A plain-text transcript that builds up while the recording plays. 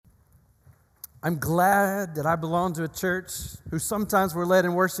I'm glad that I belong to a church who sometimes we're led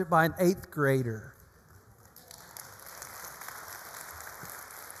in worship by an 8th grader.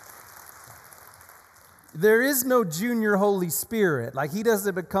 There is no junior Holy Spirit. Like, he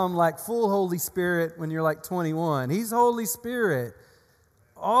doesn't become like full Holy Spirit when you're like 21. He's Holy Spirit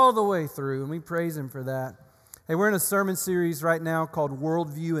all the way through, and we praise Him for that. Hey, we're in a sermon series right now called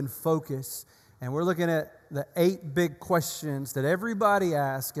Worldview and Focus, and we're looking at the 8 big questions that everybody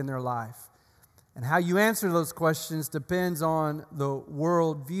asks in their life. And how you answer those questions depends on the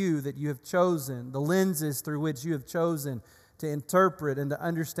worldview that you have chosen, the lenses through which you have chosen to interpret and to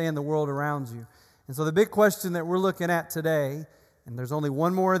understand the world around you. And so the big question that we're looking at today, and there's only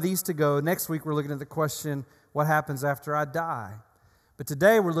one more of these to go. Next week we're looking at the question, what happens after I die? But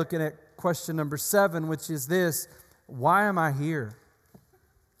today we're looking at question number 7, which is this: why am I here?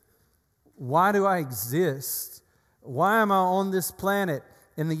 Why do I exist? Why am I on this planet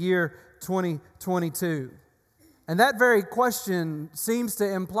in the year 2022? And that very question seems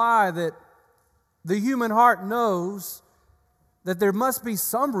to imply that the human heart knows that there must be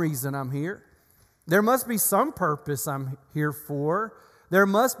some reason I'm here. There must be some purpose I'm here for. There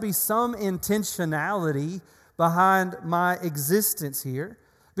must be some intentionality behind my existence here.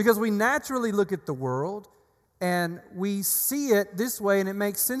 Because we naturally look at the world and we see it this way, and it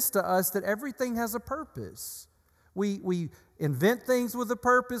makes sense to us that everything has a purpose. We invent things with a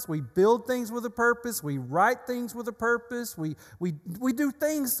purpose. We build things with a purpose. We write things with a purpose. We do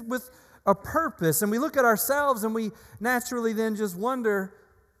things with a purpose. And we look at ourselves and we naturally then just wonder,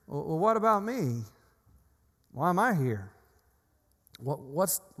 well, what about me? Why am I here?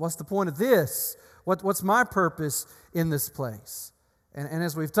 What's the point of this? What's my purpose in this place? And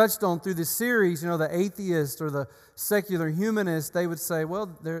as we've touched on through this series, the atheist or the secular humanist, they would say,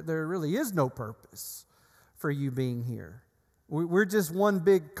 well, there really is no purpose for you being here. We're just one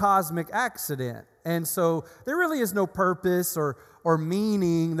big cosmic accident. And so there really is no purpose or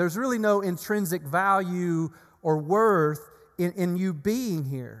meaning. There's really no intrinsic value or worth in you being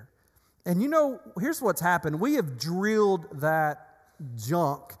here. And here's what's happened. We have drilled that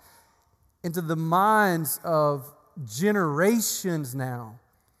junk into the minds of generations now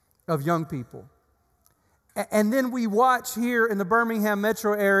of young people. And then we watch here in the Birmingham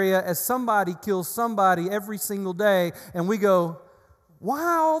metro area as somebody kills somebody every single day, and we go, why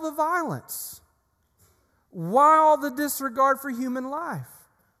all the violence? Why all the disregard for human life?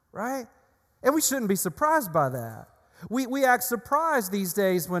 Right? And we shouldn't be surprised by that. We act surprised these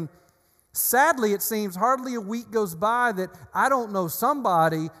days when, sadly, it seems hardly a week goes by that I don't know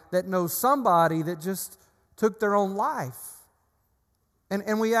somebody that knows somebody that just took their own life.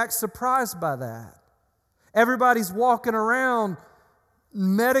 And we act surprised by that. Everybody's walking around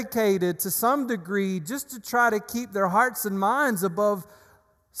medicated to some degree just to try to keep their hearts and minds above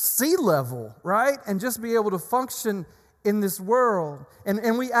sea level, right? And just be able to function in this world.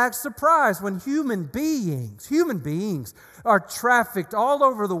 And we act surprised when human beings are trafficked all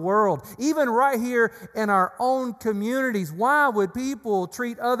over the world, even right here in our own communities. Why would people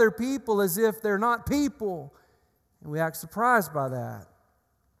treat other people as if they're not people? And we act surprised by that.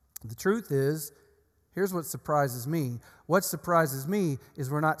 The truth is, here's what surprises me. What surprises me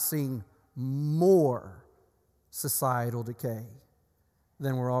is we're not seeing more societal decay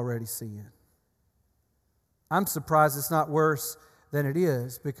than we're already seeing. I'm surprised it's not worse than it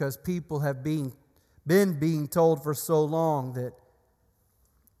is, because people have been being told for so long that,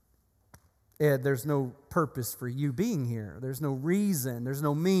 Ed, there's no purpose for you being here. There's no reason. There's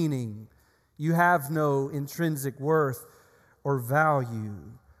no meaning. You have no intrinsic worth or value.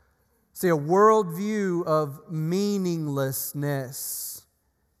 See, a worldview of meaninglessness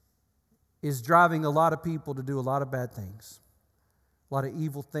is driving a lot of people to do a lot of bad things, a lot of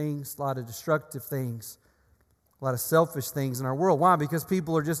evil things, a lot of destructive things, a lot of selfish things in our world. Why? Because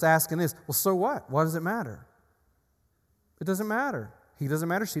people are just asking this, well, so what? Why does it matter? It doesn't matter. He doesn't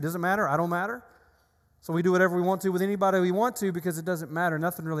matter. She doesn't matter. I don't matter. So we do whatever we want to with anybody we want to because it doesn't matter.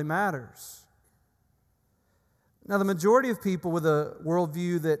 Nothing really matters. Now, the majority of people with a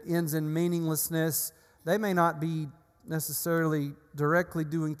worldview that ends in meaninglessness, they may not be necessarily directly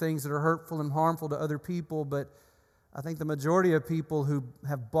doing things that are hurtful and harmful to other people, but I think the majority of people who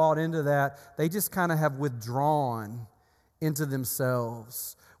have bought into that, they just kind of have withdrawn into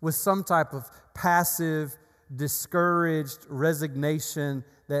themselves with some type of passive, discouraged resignation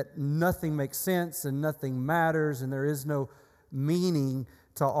that nothing makes sense and nothing matters and there is no meaning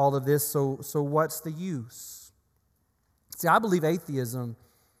to all of this. So what's the use? See, I believe atheism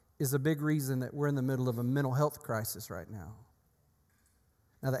is a big reason that we're in the middle of a mental health crisis right now.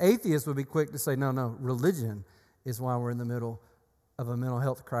 Now, the atheist would be quick to say, no, religion is why we're in the middle of a mental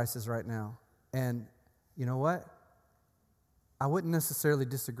health crisis right now. And you know what? I wouldn't necessarily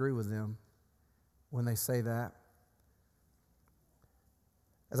disagree with them when they say that.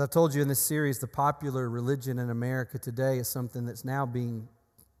 As I told you in this series, the popular religion in America today is something that's now being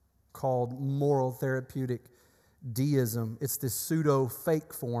called moral therapeutic deism. It's this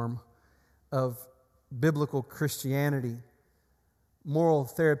pseudo-fake form of biblical Christianity. Moral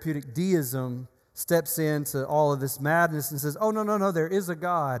therapeutic deism steps into all of this madness and says, oh, no, there is a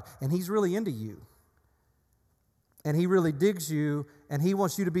God, and He's really into you. And He really digs you, and He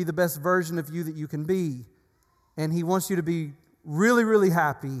wants you to be the best version of you that you can be. And He wants you to be really, really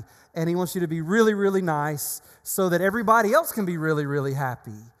happy, and He wants you to be really, really nice so that everybody else can be really, really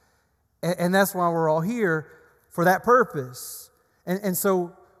happy. And that's why we're all here, for that purpose. And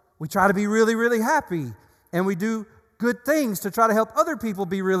so we try to be really, really happy, and we do good things to try to help other people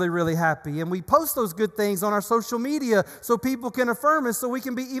be really, really happy. And we post those good things on our social media so people can affirm us so we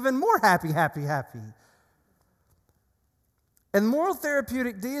can be even more happy. And moral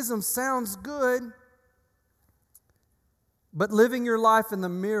therapeutic deism sounds good, but living your life in the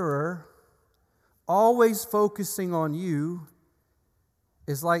mirror, always focusing on you,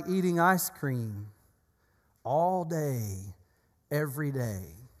 is like eating ice cream all day, every day.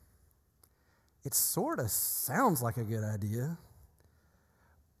 It sort of sounds like a good idea,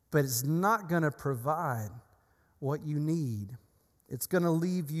 but it's not going to provide what you need. It's going to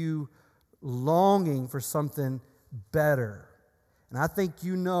leave you longing for something better. And I think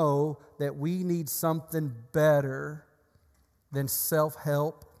you know that we need something better than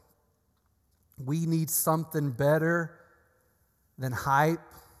self-help. We need something better than hype.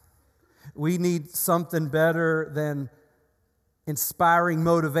 We need something better than inspiring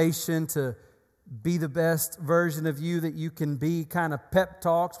motivation to be the best version of you that you can be, kind of pep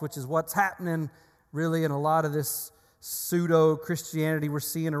talks, which is what's happening really in a lot of this pseudo-Christianity we're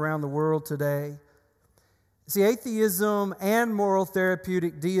seeing around the world today. See, atheism and moral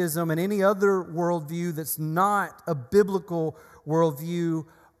therapeutic deism and any other worldview that's not a biblical worldview,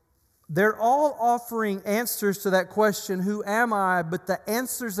 they're all offering answers to that question, who am I? But the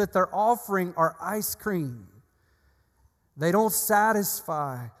answers that they're offering are ice cream. They don't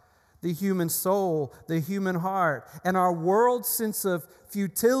satisfy the human soul, the human heart. And our world's sense of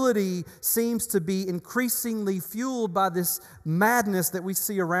futility seems to be increasingly fueled by this madness that we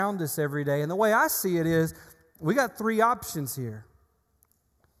see around us every day. And the way I see it is, we got three options here.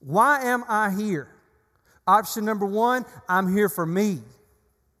 Why am I here? Option number one, I'm here for me.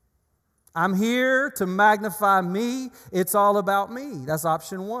 I'm here to magnify me. It's all about me. That's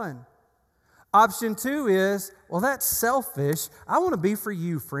option one. Option two is, well, that's selfish. I want to be for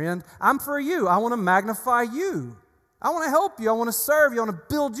you, friend. I'm for you. I want to magnify you. I want to help you. I want to serve you. I want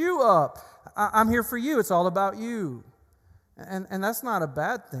to build you up. I'm here for you. It's all about you. And that's not a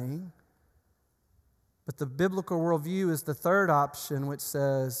bad thing. But the biblical worldview is the third option, which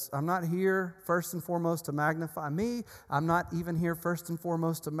says, I'm not here first and foremost to magnify me. I'm not even here first and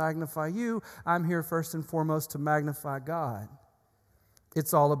foremost to magnify you. I'm here first and foremost to magnify God.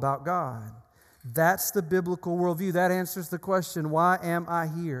 It's all about God. That's the biblical worldview. That answers the question, why am I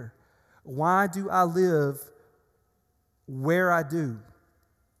here? Why do I live where I do?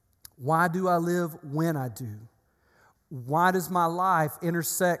 Why do I live when I do? Why does my life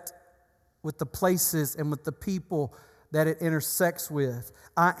intersect with the places and with the people that it intersects with?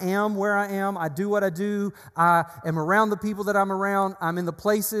 I am where I am. I do what I do. I am around the people that I'm around. I'm in the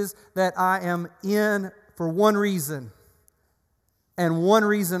places that I am in for one reason, and one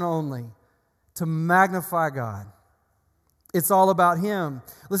reason only: to magnify God. It's all about Him.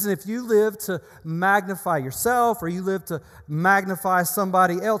 Listen, if you live to magnify yourself or you live to magnify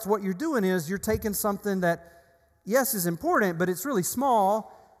somebody else, what you're doing is you're taking something that, yes, is important, but it's really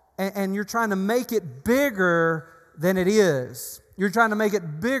small, and you're trying to make it bigger than it is. You're trying to make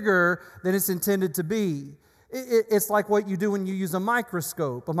it bigger than it's intended to be. It's like what you do when you use a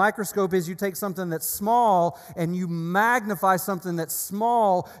microscope. A microscope is you take something that's small and you magnify something that's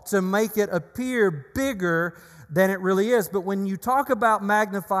small to make it appear bigger than it really is. But when you talk about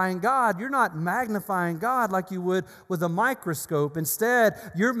magnifying God, you're not magnifying God like you would with a microscope. Instead,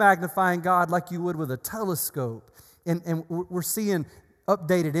 you're magnifying God like you would with a telescope. And we're seeing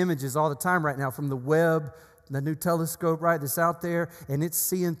updated images all the time right now from the Webb, the new telescope, right, that's out there, and it's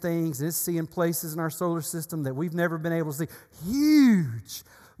seeing things, and it's seeing places in our solar system that we've never been able to see. Huge,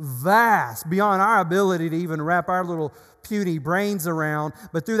 vast, beyond our ability to even wrap our little puny brains around.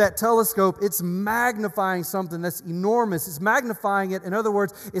 But through that telescope, it's magnifying something that's enormous. It's magnifying it. In other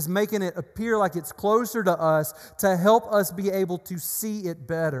words, it's making it appear like it's closer to us to help us be able to see it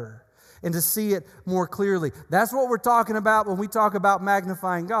better. and to see it more clearly. That's what we're talking about when we talk about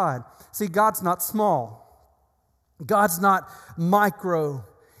magnifying God. See, God's not small. God's not micro.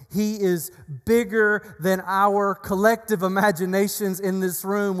 He is bigger than our collective imaginations in this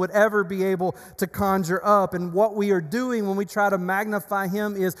room would ever be able to conjure up. And what we are doing when we try to magnify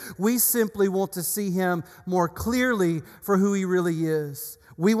Him is we simply want to see Him more clearly for who He really is.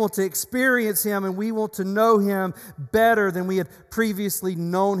 We want to experience Him and we want to know Him better than we had previously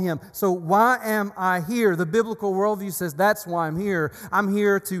known Him. So why am I here? The biblical worldview says that's why I'm here. I'm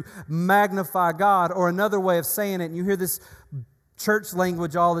here to magnify God. Or another way of saying it, and you hear this church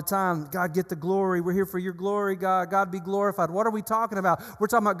language all the time. God, get the glory. We're here for your glory, God. God, be glorified. What are we talking about? We're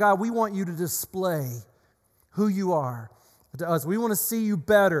talking about, God, we want you to display who you are to us. We want to see you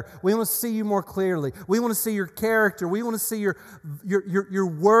better. We want to see you more clearly. We want to see your character. We want to see your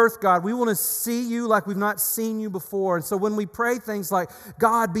worth, God. We want to see you like we've not seen you before. And so when we pray things like,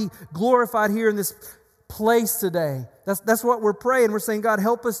 God, be glorified here in this place today, that's what we're praying. We're saying, God,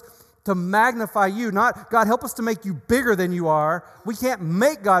 help us to magnify you, not God, help us to make you bigger than you are. We can't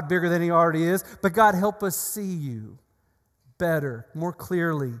make God bigger than He already is, but God, help us see you better, more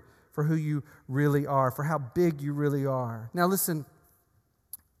clearly for who you really are, for how big you really are. Now listen,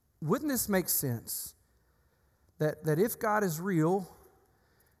 wouldn't this make sense? That if God is real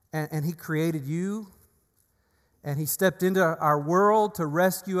and He created you and He stepped into our world to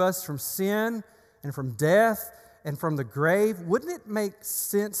rescue us from sin and from death and from the grave, wouldn't it make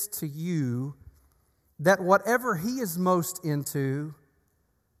sense to you that whatever He is most into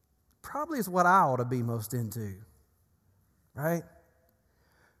probably is what I ought to be most into, right?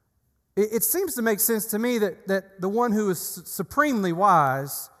 It seems to make sense to me that the one who is supremely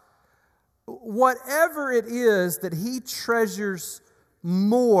wise, whatever it is that He treasures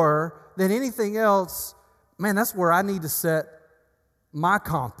more than anything else, man, that's where I need to set my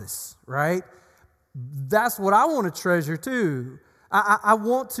compass, right? That's what I want to treasure too. I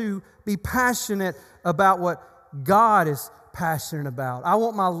want to be passionate about what God is passionate about. I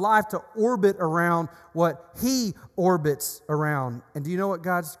want my life to orbit around what He orbits around. And do you know what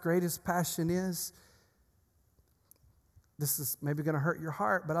God's greatest passion is? This is maybe going to hurt your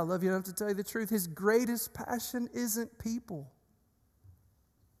heart, but I love you enough to tell you the truth. His greatest passion isn't people.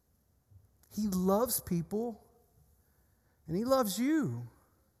 He loves people, and He loves you.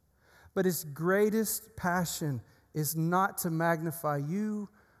 But His greatest passion is not to magnify you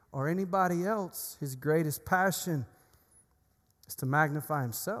or anybody else. His greatest passion is to magnify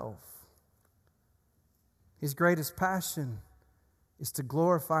Himself. His greatest passion is to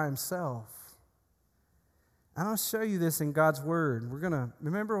glorify Himself. And I'll show you this in God's Word.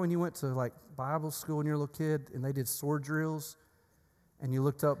 Remember when you went to like Bible school when you were a little kid and they did sword drills? And you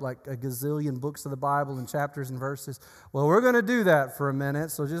looked up like a gazillion books of the Bible and chapters and verses. Well, we're going to do that for a minute,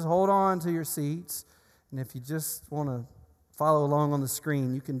 so just hold on to your seats. And if you just want to follow along on the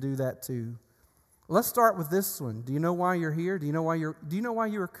screen, you can do that too. Let's start with this one. Do you know why you're here? Do you know why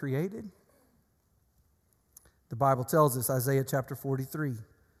you were created? The Bible tells us, Isaiah chapter 43,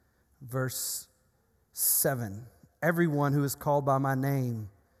 verse 7. Everyone who is called by my name,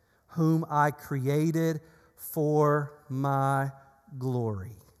 whom I created for my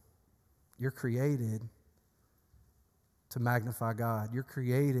glory. You're created to magnify God. You're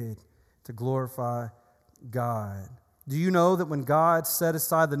created to glorify God. Do you know that when God set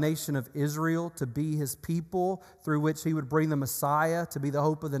aside the nation of Israel to be His people through which He would bring the Messiah to be the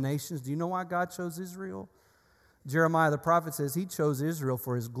hope of the nations, do you know why God chose Israel? Jeremiah the prophet says He chose Israel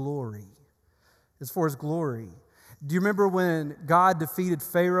for His glory. It's for His glory. Do you remember when God defeated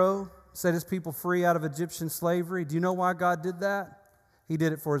Pharaoh, set his people free out of Egyptian slavery? Do you know why God did that? He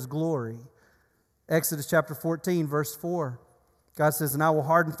did it for His glory. Exodus chapter 14, verse 4. God says, and I will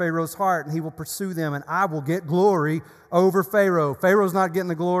harden Pharaoh's heart, and he will pursue them, and I will get glory over Pharaoh. Pharaoh's not getting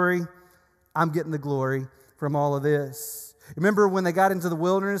the glory. I'm getting the glory from all of this. Remember when they got into the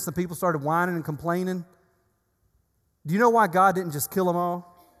wilderness, the people started whining and complaining? Do you know why God didn't just kill them all?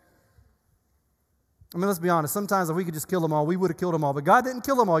 I mean, let's be honest. Sometimes if we could just kill them all, we would have killed them all. But God didn't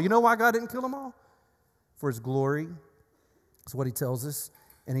kill them all. You know why God didn't kill them all? For His glory. That's what He tells us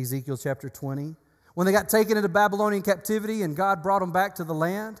in Ezekiel chapter 20. When they got taken into Babylonian captivity and God brought them back to the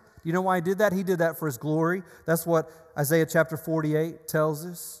land, do you know why He did that? He did that for His glory. That's what Isaiah chapter 48 tells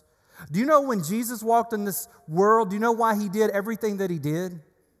us. Do you know when Jesus walked in this world, do you know why He did everything that He did?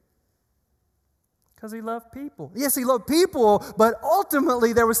 Because He loved people. Yes, He loved people, but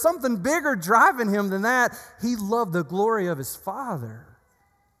ultimately there was something bigger driving Him than that. He loved the glory of His Father.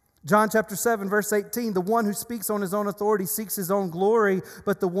 John chapter 7, verse 18, the one who speaks on his own authority seeks his own glory,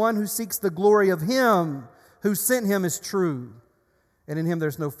 but the one who seeks the glory of Him who sent Him is true, and in Him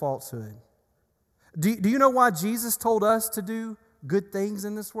there's no falsehood. Do you know why Jesus told us to do good things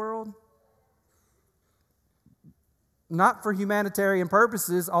in this world? Not for humanitarian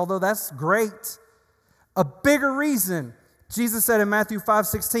purposes, although that's great. A bigger reason. Jesus said in Matthew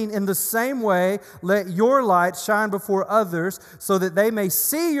 5:16, in the same way, let your light shine before others so that they may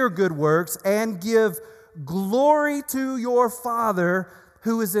see your good works and give glory to your Father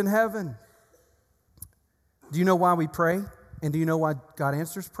who is in heaven. Do you know why we pray? And do you know why God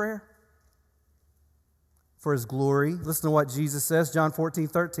answers prayer? For His glory. Listen to what Jesus says, John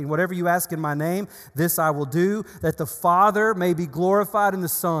 14:13. Whatever you ask in my name, this I will do, that the Father may be glorified in the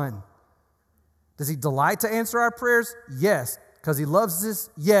Son. Does He delight to answer our prayers? Yes. Because He loves us?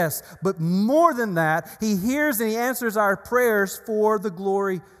 Yes. But more than that, He hears and He answers our prayers for the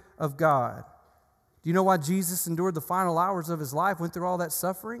glory of God. Do you know why Jesus endured the final hours of His life, went through all that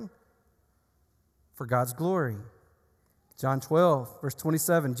suffering? For God's glory. John 12, verse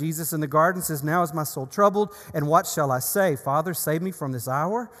 27, Jesus in the garden says, now is my soul troubled, and what shall I say? Father, save me from this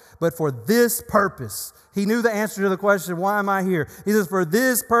hour. But for this purpose, He knew the answer to the question, why am I here? He says, for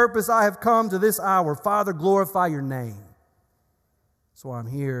this purpose I have come to this hour. Father, glorify your name. That's why I'm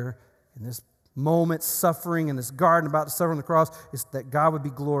here in this moment, suffering in this garden, about to suffer on the cross, is that God would be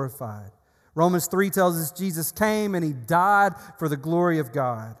glorified. Romans 3 tells us Jesus came and He died for the glory of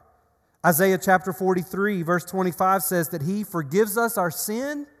God. Isaiah chapter 43, verse 25 says that He forgives us our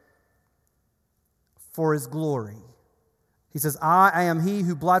sin for His glory. He says, I am He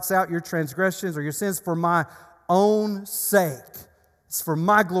who blots out your transgressions or your sins for my own sake. It's for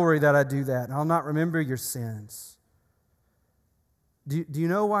my glory that I do that, and I'll not remember your sins. Do you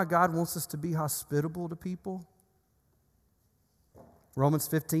know why God wants us to be hospitable to people? Romans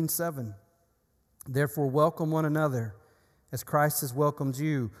 15:7. Therefore, welcome one another as Christ has welcomed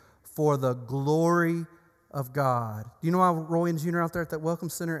you, for the glory of God. Do you know why Roy and Junior are out there at that Welcome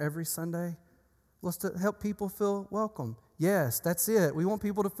Center every Sunday? Well, it's to help people feel welcome. Yes, that's it. We want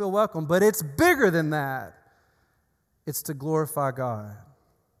people to feel welcome, but it's bigger than that. It's to glorify God.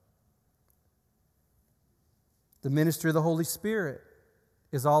 The ministry of the Holy Spirit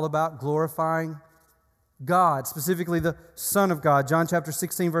is all about glorifying God, specifically the Son of God. John chapter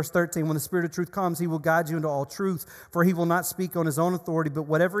 16, verse 13, when the Spirit of truth comes, He will guide you into all truth, for He will not speak on His own authority, but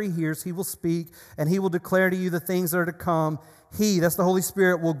whatever He hears, He will speak, and He will declare to you the things that are to come. He, that's the Holy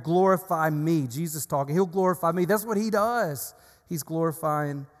Spirit, will glorify me. Jesus talking. He'll glorify me. That's what He does. He's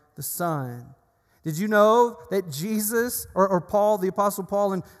glorifying the Son. Did you know that Jesus, or Paul, the Apostle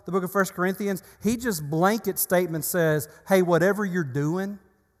Paul in the book of 1 Corinthians, he just blanket statement says, hey, whatever you're doing,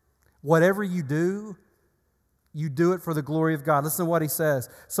 whatever you do it for the glory of God. Listen to what he says.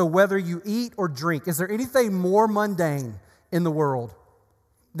 So whether you eat or drink, is there anything more mundane in the world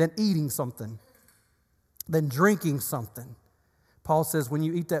than eating something, than drinking something? Paul says when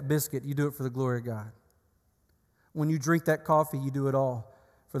you eat that biscuit, you do it for the glory of God. When you drink that coffee, you do it all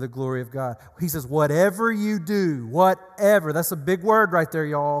for the glory of God. He says, whatever you do, whatever, that's a big word right there,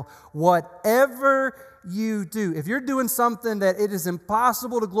 y'all. Whatever you do. If you're doing something that it is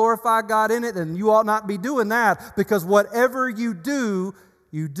impossible to glorify God in it, then you ought not be doing that, because whatever you do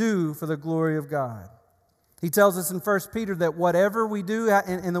for the glory of God. He tells us in 1 Peter that whatever we do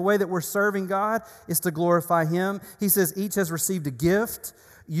in the way that we're serving God is to glorify Him. He says each has received a gift.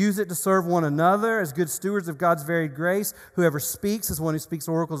 Use it to serve one another as good stewards of God's varied grace. Whoever speaks as one who speaks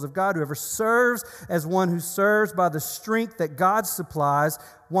oracles of God. Whoever serves as one who serves by the strength that God supplies.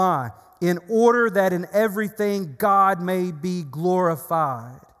 Why? In order that in everything God may be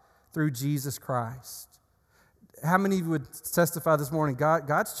glorified through Jesus Christ. How many would testify this morning,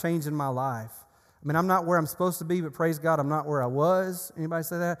 God's changing my life? I mean, I'm not where I'm supposed to be, but praise God, I'm not where I was. Anybody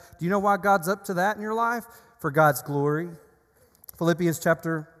say that? Do you know why God's up to that in your life? For God's glory. Philippians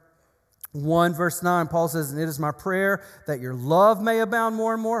chapter 1, verse 9, Paul says, and it is my prayer that your love may abound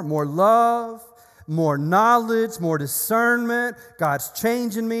more and more. More love, more knowledge, more discernment. God's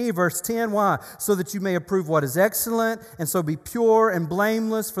changing me. Verse 10, why? So that you may approve what is excellent, and so be pure and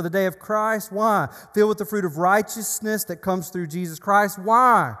blameless for the day of Christ. Why? Filled with the fruit of righteousness that comes through Jesus Christ.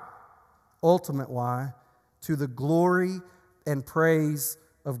 Why? Ultimate why? To the glory and praise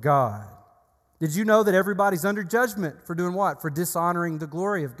of God. Did you know that everybody's under judgment for doing what? For dishonoring the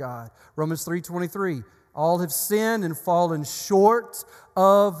glory of God. Romans 3:23. All have sinned and fallen short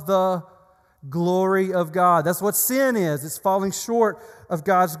of the glory of God. That's what sin is. It's falling short of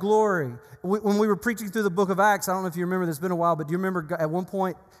God's glory. When we were preaching through the book of Acts, I don't know if you remember, this has been a while, but do you remember at one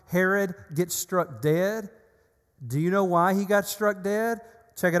point Herod gets struck dead? Do you know why he got struck dead?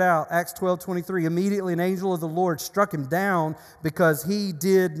 Check it out, Acts 12:23. Immediately an angel of the Lord struck him down because he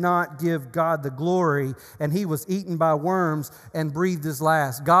did not give God the glory, and he was eaten by worms and breathed his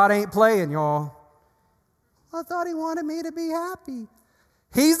last. God ain't playing, y'all. I thought he wanted me to be happy.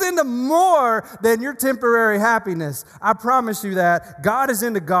 He's into more than your temporary happiness. I promise you that. God is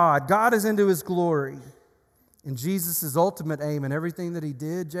into God. God is into His glory. And Jesus' ultimate aim in everything that He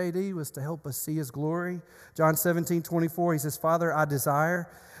did, JD, was to help us see His glory. John 17:24, He says, Father, I desire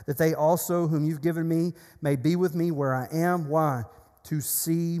that they also whom You've given me may be with me where I am. Why? To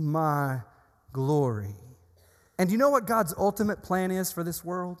see my glory. And do you know what God's ultimate plan is for this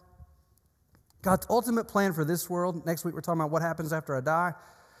world? God's ultimate plan for this world, next week we're talking about what happens after I die.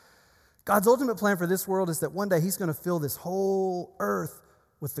 God's ultimate plan for this world is that one day He's going to fill this whole earth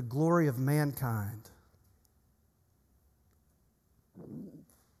with the glory of mankind. Does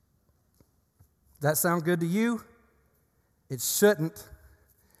that sound good to you? It shouldn't.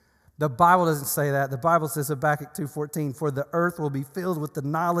 The Bible doesn't say that. The Bible says in Habakkuk 2:14, for the earth will be filled with the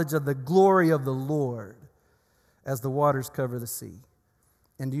knowledge of the glory of the Lord as the waters cover the sea.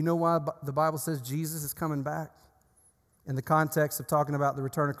 And do you know why the Bible says Jesus is coming back? In the context of talking about the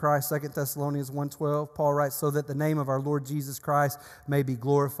return of Christ, 2 Thessalonians 1:12, Paul writes, so that the name of our Lord Jesus Christ may be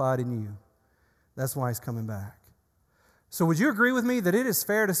glorified in you. That's why He's coming back. So would you agree with me that it is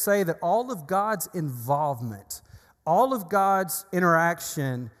fair to say that all of God's involvement, all of God's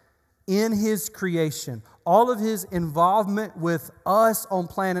interaction in His creation, all of His involvement with us on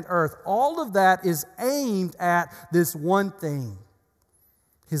planet Earth, all of that is aimed at this one thing,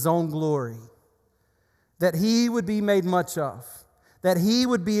 His own glory, that He would be made much of, that He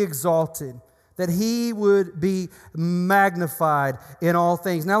would be exalted, that He would be magnified in all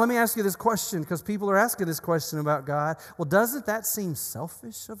things. Now let me ask you this question, because people are asking this question about God. Well, doesn't that seem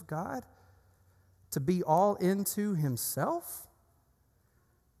selfish of God to be all into Himself?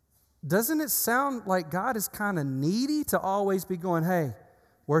 Doesn't it sound like God is kind of needy to always be going, hey,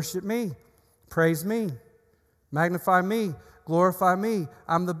 worship me, praise me, magnify me, glorify me,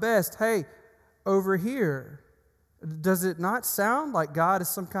 I'm the best. Hey, over here, does it not sound like God is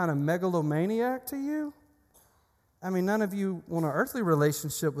some kind of megalomaniac to you? I mean, none of you want an earthly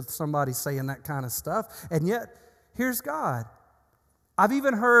relationship with somebody saying that kind of stuff. And yet, here's God. I've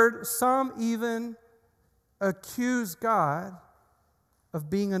even heard some even accuse God of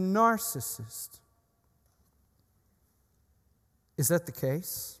being a narcissist. Is that the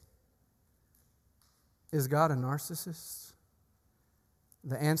case? Is God a narcissist?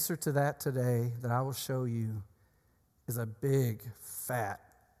 The answer to that today that I will show you is a big, fat,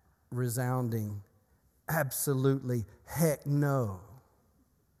 resounding, absolutely heck no.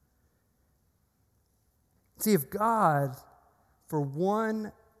 See, if God, for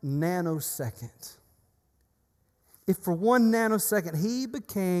 1 nanosecond, if for 1 nanosecond He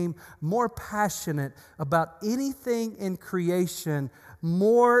became more passionate about anything in creation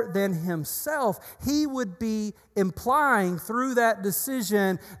more than Himself, He would be implying through that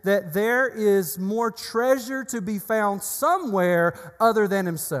decision that there is more treasure to be found somewhere other than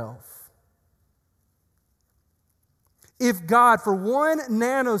Himself. If God, for 1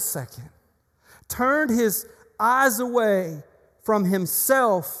 nanosecond, turned His eyes away from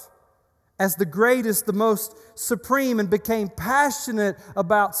Himself as the greatest, the most supreme, and became passionate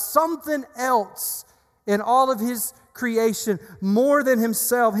about something else in all of His creation more than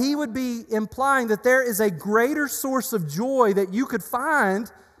Himself, He would be implying that there is a greater source of joy that you could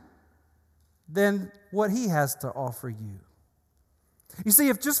find than what He has to offer you. You see,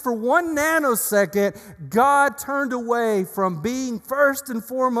 if just for 1 nanosecond God turned away from being first and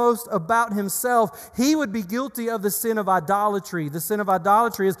foremost about Himself, He would be guilty of the sin of idolatry. The sin of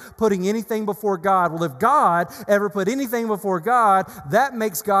idolatry is putting anything before God. Well, if God ever put anything before God, that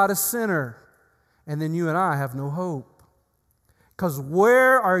makes God a sinner. And then you and I have no hope. Because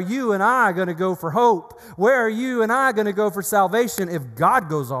where are you and I going to go for hope? Where are you and I going to go for salvation if God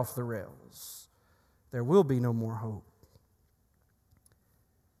goes off the rails? There will be no more hope.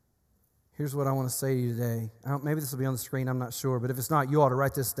 Here's what I want to say to you today. Maybe this will be on the screen, I'm not sure. But if it's not, you ought to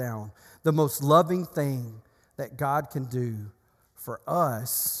write this down. The most loving thing that God can do for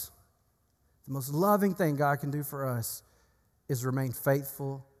us, the most loving thing God can do for us is remain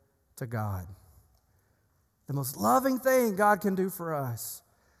faithful to God. The most loving thing God can do for us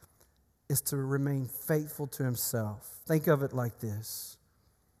is to remain faithful to Himself. Think of it like this.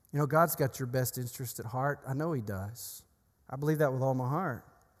 You know, God's got your best interest at heart. I know He does. I believe that with all my heart.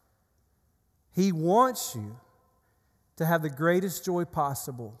 He wants you to have the greatest joy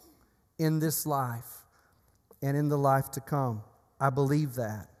possible in this life and in the life to come. I believe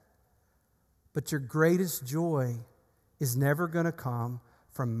that. But your greatest joy is never going to come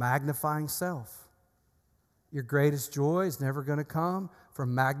from magnifying self. Your greatest joy is never going to come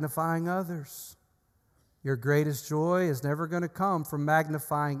from magnifying others. Your greatest joy is never going to come from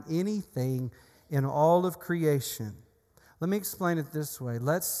magnifying anything in all of creation. Let me explain it this way.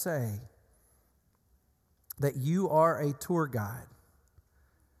 Let's say that you are a tour guide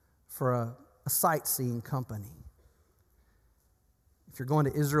for a sightseeing company. If you're going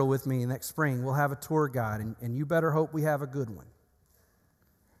to Israel with me next spring, we'll have a tour guide, and you better hope we have a good one.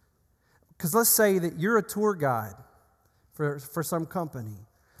 Because let's say that you're a tour guide for some company,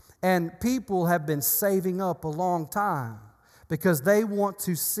 and people have been saving up a long time because they want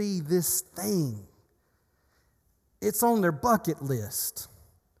to see this thing. It's on their bucket list,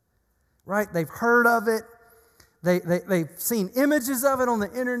 right? They've heard of it. They've seen images of it on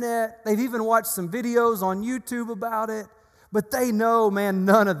the internet. They've even watched some videos on YouTube about it. But they know, man,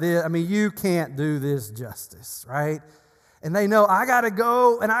 none of this, you can't do this justice, right? And they know, I got to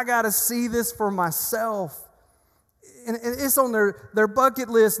go and I got to see this for myself. And it's on their bucket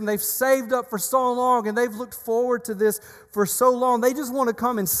list, and they've saved up for so long, and they've looked forward to this for so long. They just want to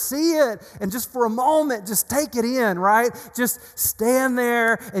come and see it, and just for a moment, just take it in, right? Just stand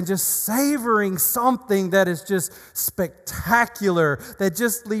there and just savoring something that is just spectacular, that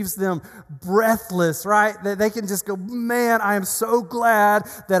just leaves them breathless, right? That they can just go, man, I am so glad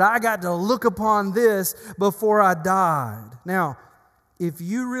that I got to look upon this before I died. Now, if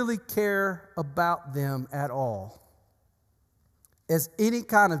you really care about them at all, as any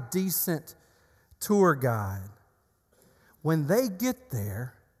kind of decent tour guide, when they get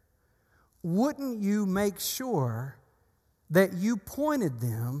there, wouldn't you make sure that you pointed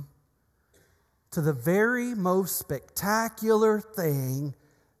them to the very most spectacular thing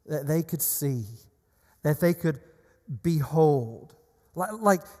that they could see, that they could behold?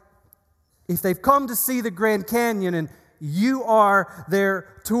 Like if they've come to see the Grand Canyon and you are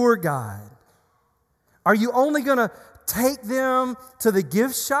their tour guide, are you only going to take them to the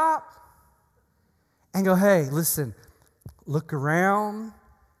gift shop and go, hey, listen, look around,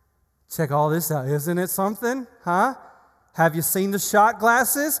 check all this out. Isn't it something? Huh? Have you seen the shot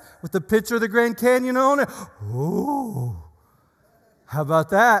glasses with the picture of the Grand Canyon on it? Ooh, how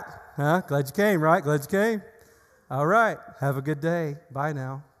about that? Huh? Glad you came, right? Glad you came. All right, have a good day. Bye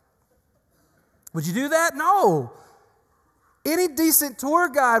now. Would you do that? No. Any decent tour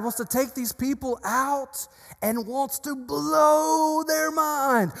guide wants to take these people out and wants to blow their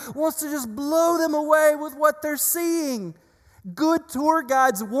mind, wants to just blow them away with what they're seeing. Good tour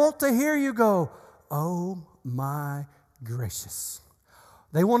guides want to hear you go, oh my gracious.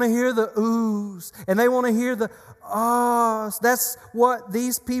 They want to hear the oohs, and they want to hear the ahs. That's what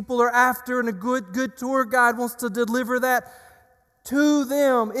these people are after, and a good tour guide wants to deliver that to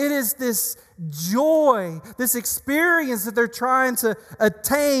them. It is this joy, this experience that they're trying to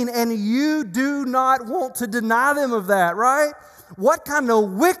attain, and you do not want to deny them of that, right? What kind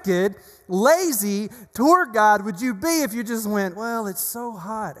of wicked, lazy tour guide would you be if you just went, well, it's so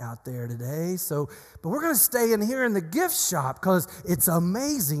hot out there today, but we're going to stay in here in the gift shop because it's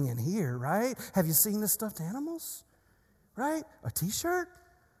amazing in here, right? Have you seen the stuffed animals? Right? A t-shirt?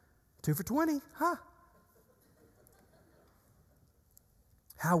 2 for $20, huh?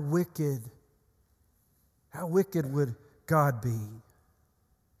 How wicked would God be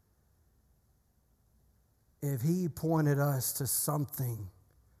if He pointed us to something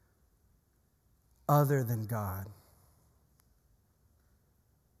other than God?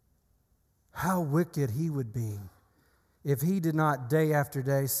 How wicked He would be if He did not day after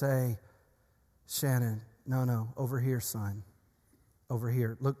day say, Shannon, no, over here, son. Over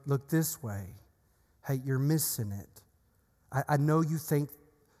here. Look this way. Hey, you're missing it. I know you think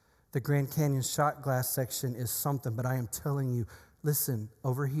the Grand Canyon shot glass section is something, but I am telling you, listen,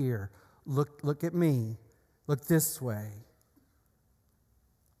 over here, look at me, look this way.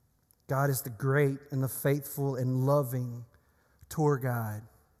 God is the great and the faithful and loving tour guide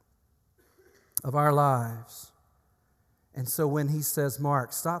of our lives. And so when He says,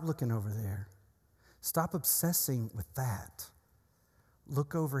 Mark, stop looking over there. Stop obsessing with that.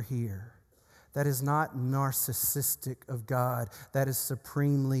 Look over here. That is not narcissistic of God. That is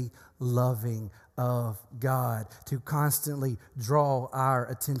supremely loving of God, to constantly draw our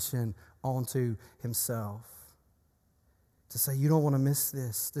attention onto Himself. To say, you don't want to miss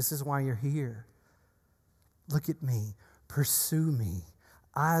this. This is why you're here. Look at me. Pursue me.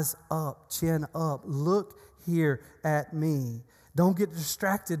 Eyes up, chin up. Look here at me. Don't get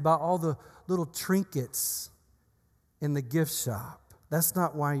distracted by all the little trinkets in the gift shop. That's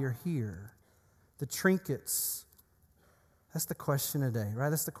not why you're here. The trinkets, that's the question today, right?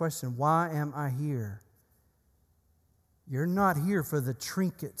 That's the question. Why am I here? You're not here for the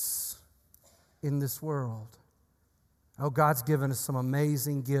trinkets in this world. Oh, God's given us some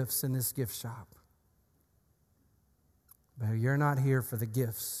amazing gifts in this gift shop. But you're not here for the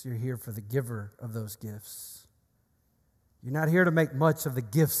gifts. You're here for the giver of those gifts. You're not here to make much of the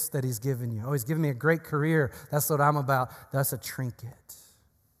gifts that He's given you. Oh, He's given me a great career. That's what I'm about. That's a trinket.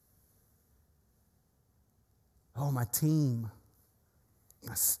 Oh, my team,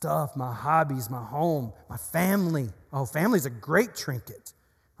 my stuff, my hobbies, my home, my family. Oh, family's a great trinket,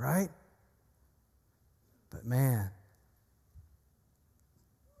 right? But man,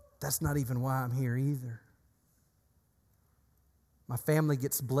 that's not even why I'm here either. My family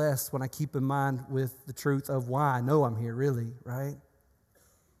gets blessed when I keep in mind with the truth of why I know I'm here, really, right?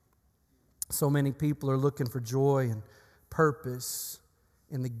 So many people are looking for joy and purpose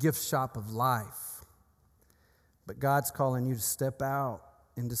in the gift shop of life. But God's calling you to step out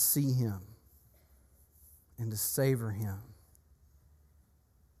and to see Him and to savor Him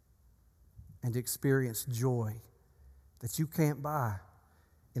and to experience joy that you can't buy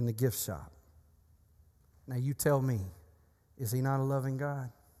in the gift shop. Now you tell me, is He not a loving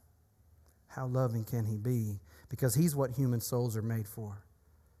God? How loving can He be? Because He's what human souls are made for.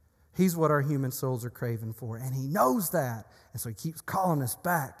 He's what our human souls are craving for. And He knows that. And so He keeps calling us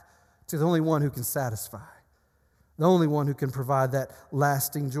back to the only one who can satisfy. The only one who can provide that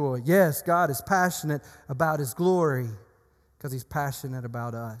lasting joy. Yes, God is passionate about His glory because He's passionate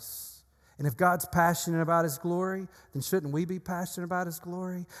about us. And if God's passionate about His glory, then shouldn't we be passionate about His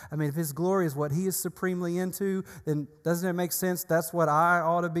glory? I mean, if His glory is what He is supremely into, then doesn't it make sense that's what I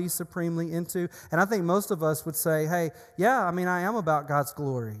ought to be supremely into? And I think most of us would say, hey, yeah, I mean, I am about God's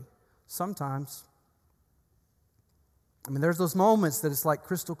glory. Sometimes. I mean, there's those moments that it's like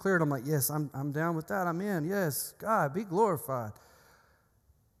crystal clear, and I'm like, yes, I'm down with that. I'm in. Yes, God, be glorified.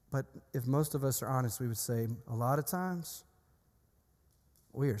 But if most of us are honest, we would say a lot of times,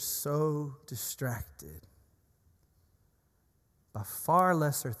 we are so distracted by far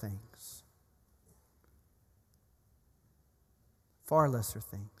lesser things. Far lesser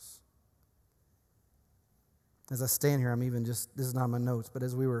things. As I stand here, this is not my notes, but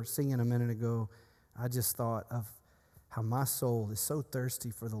as we were singing a minute ago, I just thought of how my soul is so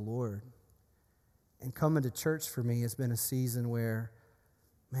thirsty for the Lord. And coming to church for me has been a season where,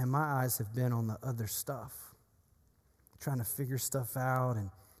 man, my eyes have been on the other stuff. Trying to figure stuff out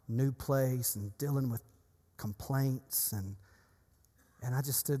and new place and dealing with complaints. And I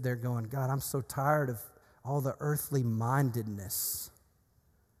just stood there going, God, I'm so tired of all the earthly mindedness.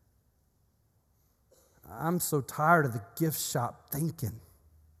 I'm so tired of the gift shop thinking.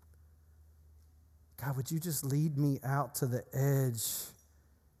 God, would you just lead me out to the edge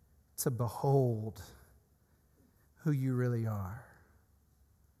to behold who you really are?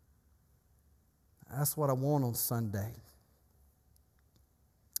 That's what I want on Sunday.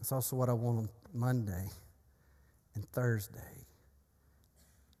 It's also what I want on Monday and Thursday.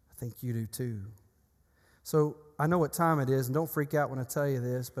 I think you do too. So I know what time it is, and don't freak out when I tell you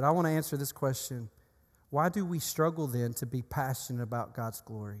this, but I want to answer this question. Why do we struggle then to be passionate about God's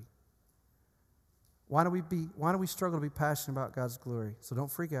glory? Why do we struggle to be passionate about God's glory? So don't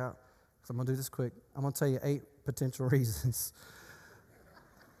freak out, because I'm going to do this quick. I'm going to tell you 8 potential reasons.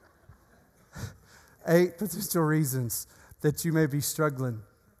 8 potential reasons that you may be struggling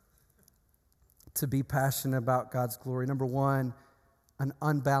to be passionate about God's glory. Number 1, an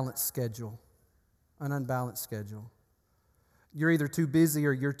unbalanced schedule. An unbalanced schedule. You're either too busy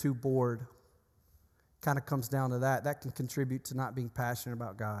or you're too bored. Kind of comes down to that. That can contribute to not being passionate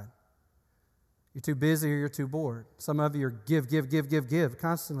about God. You're too busy or you're too bored. Some of you are give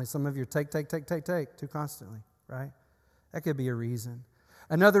constantly. Some of you are take too constantly, right? That could be a reason.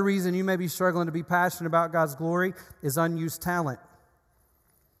 Another reason you may be struggling to be passionate about God's glory is unused talent.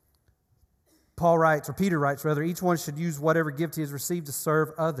 Peter writes, each one should use whatever gift he has received to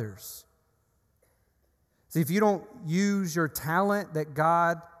serve others. See, if you don't use your talent that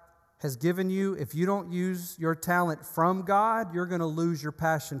God has given you, if you don't use your talent from God, you're going to lose your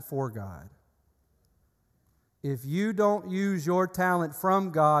passion for God. If you don't use your talent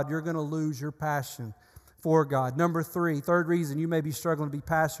from God, you're going to lose your passion for God. Number 3, third reason you may be struggling to be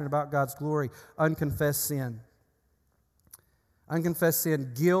passionate about God's glory, unconfessed sin. Unconfessed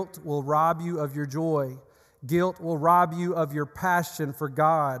sin, guilt will rob you of your joy. Guilt will rob you of your passion for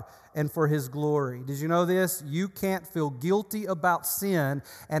God and for His glory. Did you know this? You can't feel guilty about sin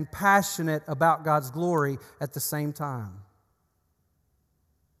and passionate about God's glory at the same time.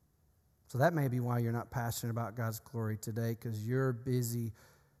 So that may be why you're not passionate about God's glory today, because you're busy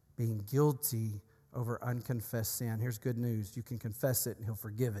being guilty over unconfessed sin. Here's good news. You can confess it and He'll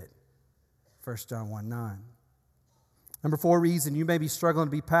forgive it. 1 John 1:9. Number 4 reason you may be struggling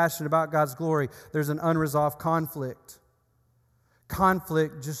to be passionate about God's glory. There's an unresolved conflict.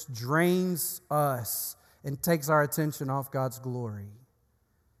 Conflict just drains us and takes our attention off God's glory.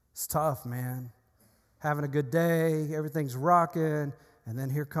 It's tough, man. Having a good day, everything's rocking, and then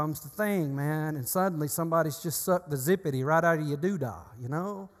here comes the thing, man, and suddenly somebody's just sucked the zippity right out of your doodah, you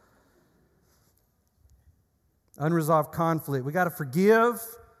know? Unresolved conflict. We got to forgive,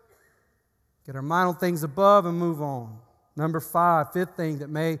 get our mind on things above, and move on. Number 5, fifth thing that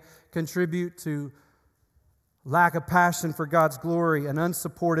may contribute to lack of passion for God's glory, an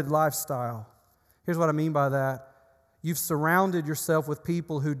unsupported lifestyle. Here's what I mean by that. You've surrounded yourself with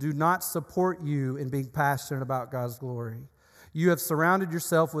people who do not support you in being passionate about God's glory. You have surrounded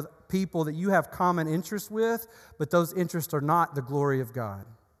yourself with people that you have common interests with, but those interests are not the glory of God.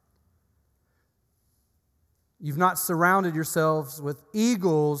 You've not surrounded yourselves with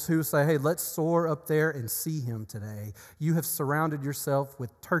eagles who say, hey, let's soar up there and see him today. You have surrounded yourself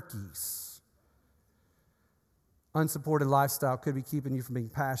with turkeys. Unsupported lifestyle could be keeping you from being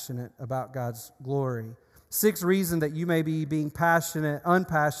passionate about God's glory. 6th reason that you may be being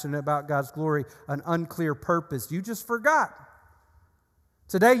unpassionate about God's glory, an unclear purpose. You just forgot.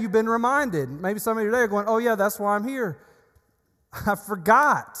 Today you've been reminded. Maybe some of you today are going, oh yeah, that's why I'm here. I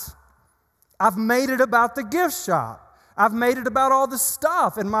forgot. I've made it about the gift shop. I've made it about all the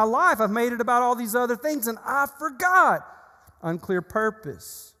stuff in my life. I've made it about all these other things, and I forgot. Unclear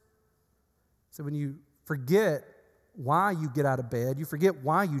purpose. So when you forget why you get out of bed, you forget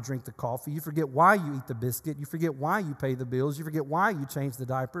why you drink the coffee, you forget why you eat the biscuit, you forget why you pay the bills, you forget why you change the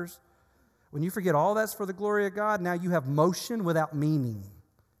diapers. When you forget all that's for the glory of God, now you have motion without meaning.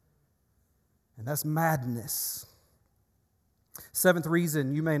 And that's madness. 7th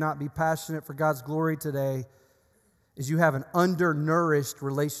reason you may not be passionate for God's glory today is you have an undernourished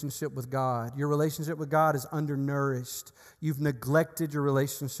relationship with God. Your relationship with God is undernourished. You've neglected your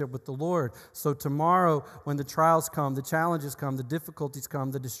relationship with the Lord. So tomorrow, when the trials come, the challenges come, the difficulties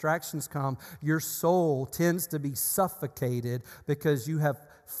come, the distractions come, your soul tends to be suffocated because you have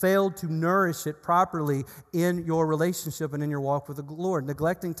failed to nourish it properly in your relationship and in your walk with the Lord.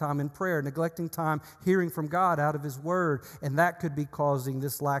 Neglecting time in prayer, neglecting time hearing from God out of His Word. And that could be causing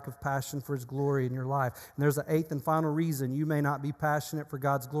this lack of passion for His glory in your life. And there's an 8th and final reason you may not be passionate for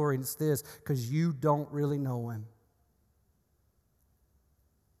God's glory, and it's this: because you don't really know Him.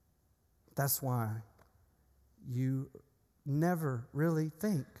 That's why you never really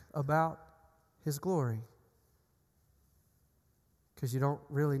think about His glory. Because you don't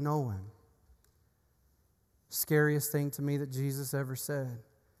really know Him. Scariest thing to me that Jesus ever said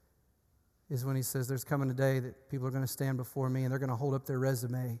is when He says there's coming a day that people are going to stand before me and they're going to hold up their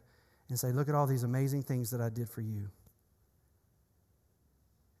resume and say, look at all these amazing things that I did for you.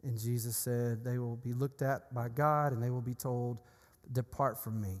 And Jesus said they will be looked at by God and they will be told, depart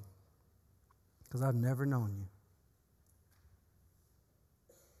from me, because I've never known you.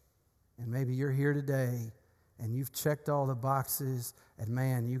 And maybe you're here today and you've checked all the boxes, and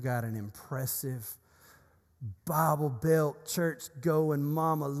man, you got an impressive Bible Belt, church going,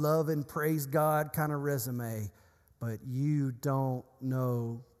 mama loving, praise God kind of resume, but you don't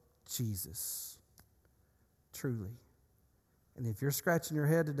know Jesus truly. And if you're scratching your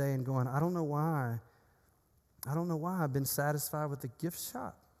head today and going, I don't know why I've been satisfied with the gift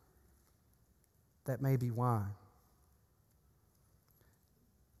shop, that may be why.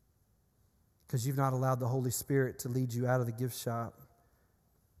 Because you've not allowed the Holy Spirit to lead you out of the gift shop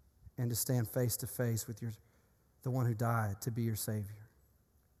and to stand face to face with the one who died to be your Savior.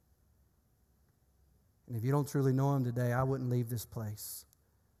 And if you don't truly know Him today, I wouldn't leave this place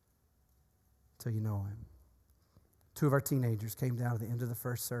until you know Him. 2 of our teenagers came down at the end of the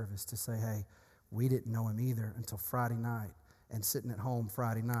first service to say, hey, we didn't know Him either until Friday night. And sitting at home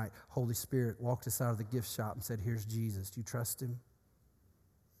Friday night, Holy Spirit walked us out of the gift shop and said, here's Jesus. Do you trust Him?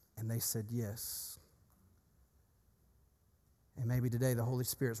 And they said yes. And maybe today the Holy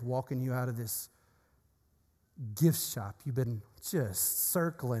Spirit's walking you out of this gift shop you've been just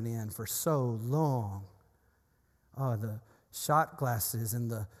circling in for so long. Oh, the shot glasses and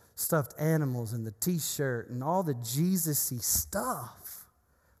the stuffed animals and the t-shirt and all the Jesus-y stuff,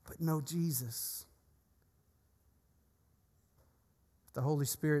 but no Jesus. If the Holy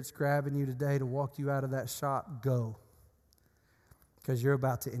Spirit's grabbing you today to walk you out of that shop, go. Because you're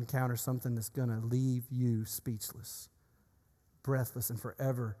about to encounter something that's going to leave you speechless, breathless, and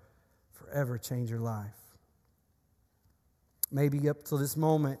forever change your life. Maybe up to this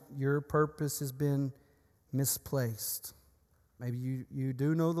moment, your purpose has been misplaced. Maybe you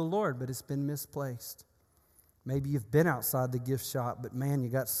do know the Lord, but it's been misplaced. Maybe you've been outside the gift shop, but man, you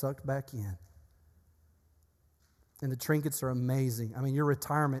got sucked back in. And the trinkets are amazing. I mean, your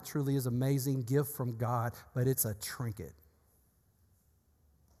retirement truly is an amazing gift from God, but it's a trinket.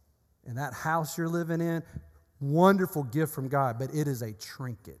 And that house you're living in, wonderful gift from God, but it is a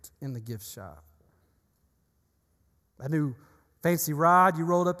trinket in the gift shop. A new fancy rod you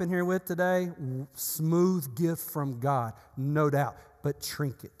rolled up in here with today, smooth gift from God, no doubt, but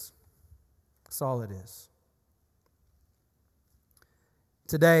trinkets. That's all it is.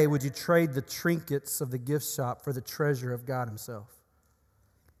 Today, would you trade the trinkets of the gift shop for the treasure of God Himself?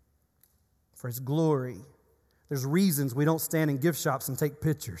 For His glory. There's reasons we don't stand in gift shops and take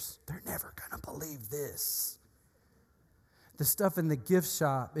pictures. They're never going to believe this. The stuff in the gift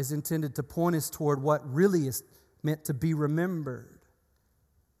shop is intended to point us toward what really is meant to be remembered.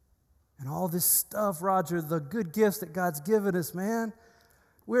 And all this stuff, Roger, the good gifts that God's given us, man,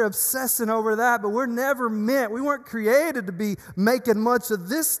 we're obsessing over that, but we weren't created to be making much of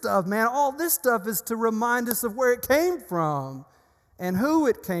this stuff, man. All this stuff is to remind us of where it came from and who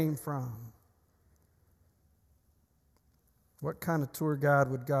it came from. What kind of tour guide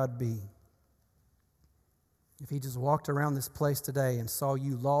would God be if He just walked around this place today and saw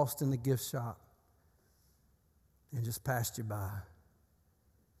you lost in the gift shop and just passed you by?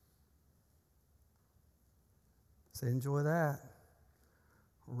 Say, enjoy that.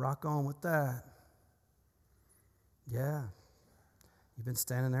 Rock on with that. Yeah. You've been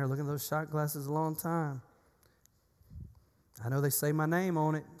standing there looking at those shot glasses a long time. I know they say my name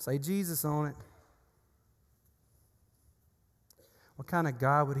on it. Say Jesus on it. What kind of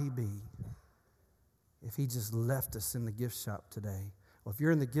God would He be if He just left us in the gift shop today? Well, if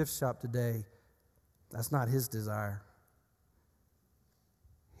you're in the gift shop today, that's not His desire.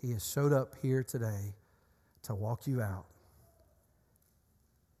 He has showed up here today to walk you out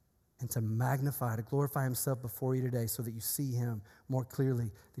and to magnify, to glorify Himself before you today so that you see Him more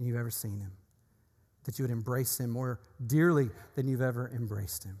clearly than you've ever seen Him, that you would embrace Him more dearly than you've ever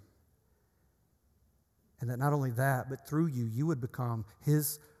embraced Him. And that not only that, but through you, you would become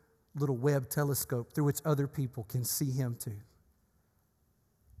His little Webb telescope through which other people can see Him too.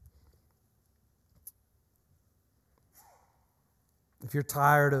 If you're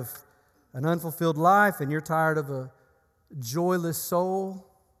tired of an unfulfilled life and you're tired of a joyless soul,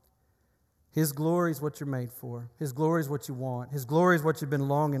 His glory is what you're made for. His glory is what you want. His glory is what you've been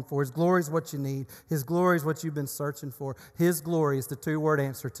longing for. His glory is what you need. His glory is what you've been searching for. His glory is the two-word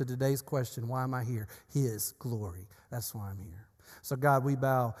answer to today's question, why am I here? His glory. That's why I'm here. So God, we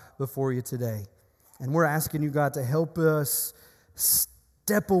bow before You today. And we're asking You, God, to help us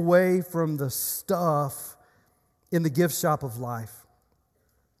step away from the stuff in the gift shop of life.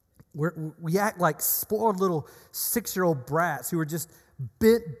 We act like spoiled little 6-year-old brats who are just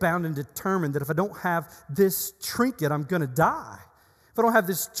bent, bound, and determined that if I don't have this trinket, I'm going to die. If I don't have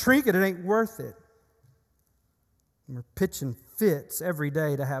this trinket, it ain't worth it. And we're pitching fits every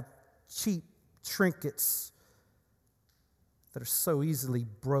day to have cheap trinkets that are so easily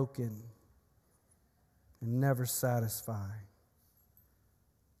broken and never satisfy.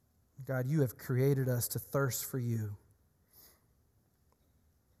 God, You have created us to thirst for You.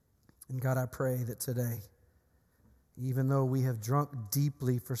 And God, I pray that today, even though we have drunk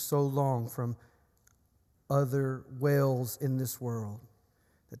deeply for so long from other wells in this world,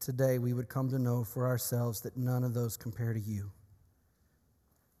 that today we would come to know for ourselves that none of those compare to You.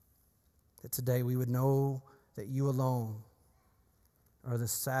 That today we would know that You alone are the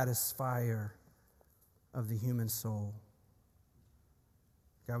satisfier of the human soul.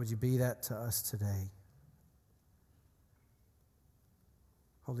 God, would You be that to us today?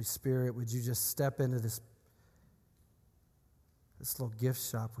 Holy Spirit, would You just step into this little gift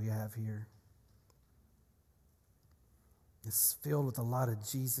shop we have here? It's filled with a lot of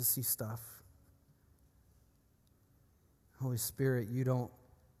Jesus-y stuff. Holy Spirit, You don't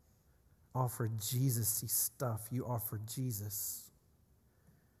offer Jesus-y stuff. You offer Jesus.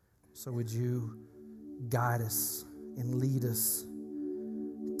 So would You guide us and lead us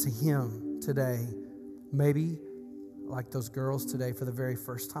to Him today? Maybe like those girls today for the very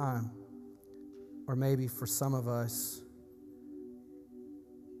first time. Or maybe for some of us,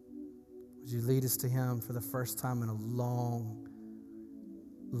 would You lead us to Him for the first time in a long,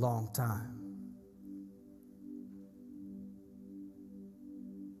 long time?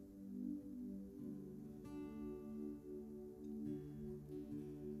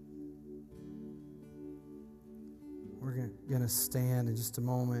 We're going to stand in just a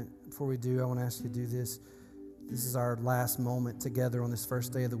moment. Before we do, I want to ask you to do this. This is our last moment together on this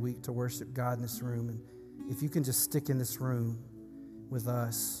first day of the week to worship God in this room. And if you can just stick in this room with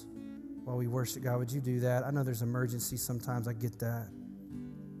us while we worship God, would you do that? I know there's emergencies sometimes. I get that.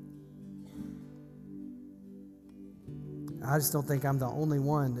 I just don't think I'm the only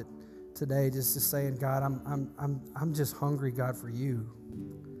one that today just is saying, God, I'm just hungry, God, for you.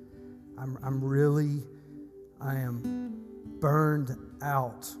 I am burned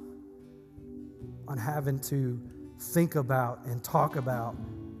out on having to think about and talk about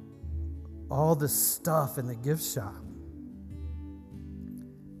all the stuff in the gift shop.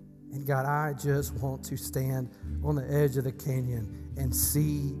 And God, I just want to stand on the edge of the canyon and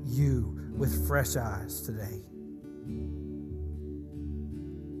see you with fresh eyes today.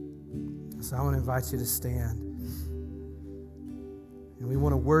 So I want to invite you to stand. And we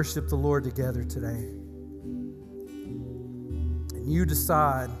want to worship the Lord together today. And you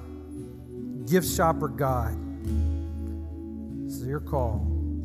decide, gift shop or God. This is your call.